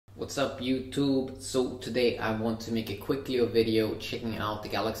What's up YouTube? So today I want to make a quick little video checking out the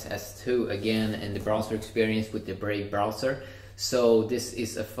Galaxy S2 again and the browser experience with the Brave browser. So this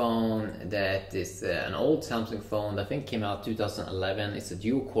is a phone that is an old Samsung phone that I think came out 2011. It's a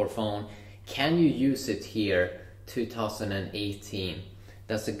dual core phone. Can you use it here 2018?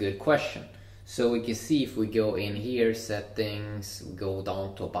 That's a good question. So we can see if we go in here, settings, we go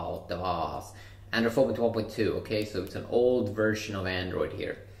down to about device. Android 4.1.2, okay, so it's an old version of Android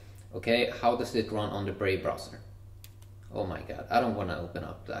here. Okay, how does it run on the Brave browser? Oh my god, I don't want to open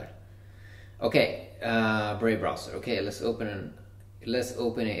up that. Okay, Brave browser. Okay, let's open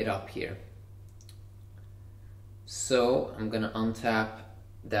it up here. So I'm gonna untap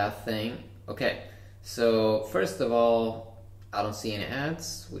that thing. Okay, so first of all, I don't see any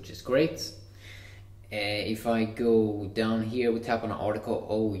ads, which is great. If I go down here, we tap on an article.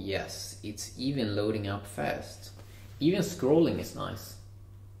 Oh yes, it's even loading up fast. Even scrolling is nice.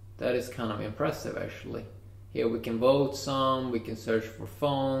 That is kind of impressive actually. Here we can vote some, we can search for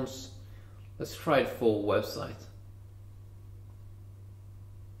phones. Let's try the full website.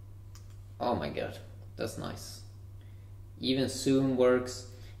 Oh my god, that's nice. Even zoom works.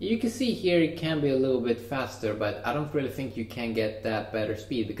 You can see here it can be a little bit faster, but I don't really think you can get that better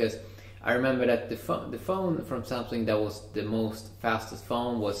speed, because I remember that the phone from Samsung that was the most fastest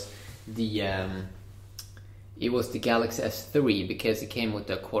phone was the it was the Galaxy S3, because it came with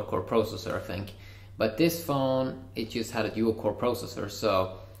a quad-core processor, I think. But this phone, it just had a dual-core processor,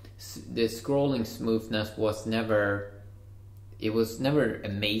 so the scrolling smoothness was never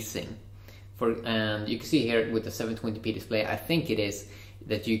amazing. And you can see here with the 720p display, I think it is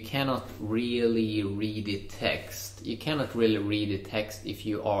that you cannot really read the text. You cannot really read the text if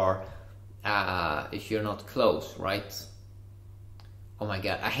you are if you're not close, right? Oh my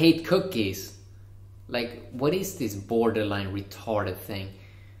god, I hate cookies. Like, what is this borderline retarded thing?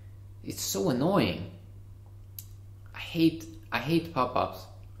 It's so annoying. I hate pop-ups,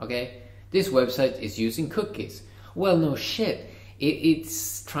 okay? This website is using cookies. Well, no shit.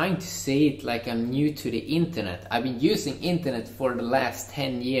 It's trying to say it like I'm new to the internet. I've been using internet for the last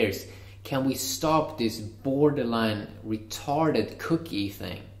 10 years. Can we stop this borderline retarded cookie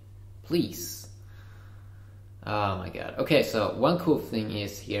thing? Please. Oh my god. Okay, so one cool thing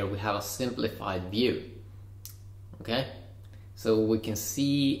is here we have a simplified view. Okay, so we can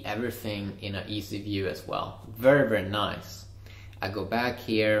see everything in an easy view as well. Very, very nice. I go back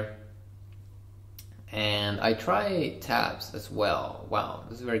here and I try tabs as well. Wow,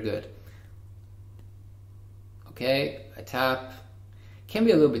 this is very good. Okay, I tap. Can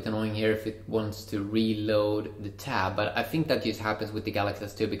be a little bit annoying here if it wants to reload the tab, but I think that just happens with the Galaxy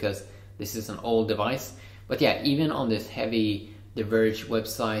S2 because this is an old device. But yeah, even on this heavy The Verge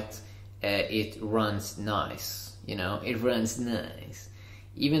website, it runs nice. You know, it runs nice.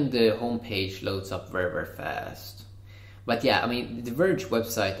 Even the homepage loads up very, very fast. But yeah, I mean, the Verge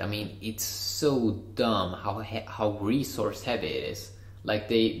website, I mean, it's so dumb how resource heavy it is. Like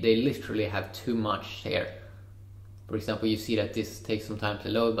they literally have too much here. For example, you see that this takes some time to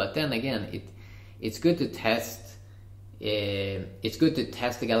load, but then again, it's good to test. It's good to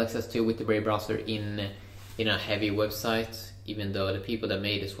test the Galaxy S2 with the Brave browser in a heavy website, even though the people that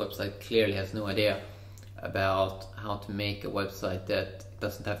made this website clearly has no idea about how to make a website that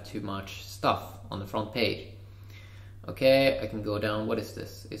doesn't have too much stuff on the front page. Okay, I can go down. What is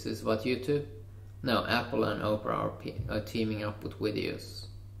this? Is this about YouTube? No, Apple and Opera are teaming up with videos.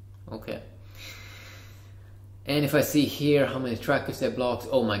 Okay. And if I see here how many trackers they blocked,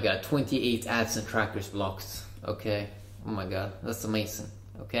 oh my god, 28 ads and trackers blocked. Okay, oh my god, that's amazing.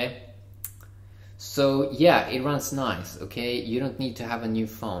 Okay. So yeah, it runs nice, okay? You don't need to have a new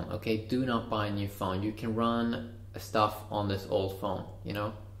phone, okay? Do not buy a new phone. You can run stuff on this old phone, you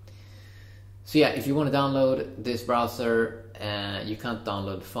know? So yeah, if you want to download this browser, you can't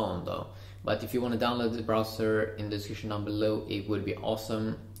download the phone though. But if you want to download the browser, in the description down below, it would be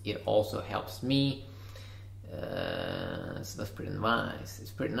awesome. It also helps me. So that's pretty nice. It's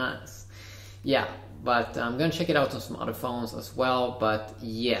pretty nice. Yeah, but I'm gonna check it out on some other phones as well. But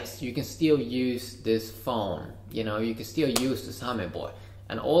yes, you can still use this phone. You know, you can still use the Sammy Boy.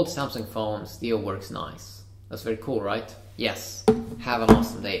 An old Samsung phone still works nice. That's very cool, right? Yes. Have an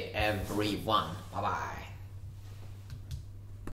awesome day, everyone. Bye bye.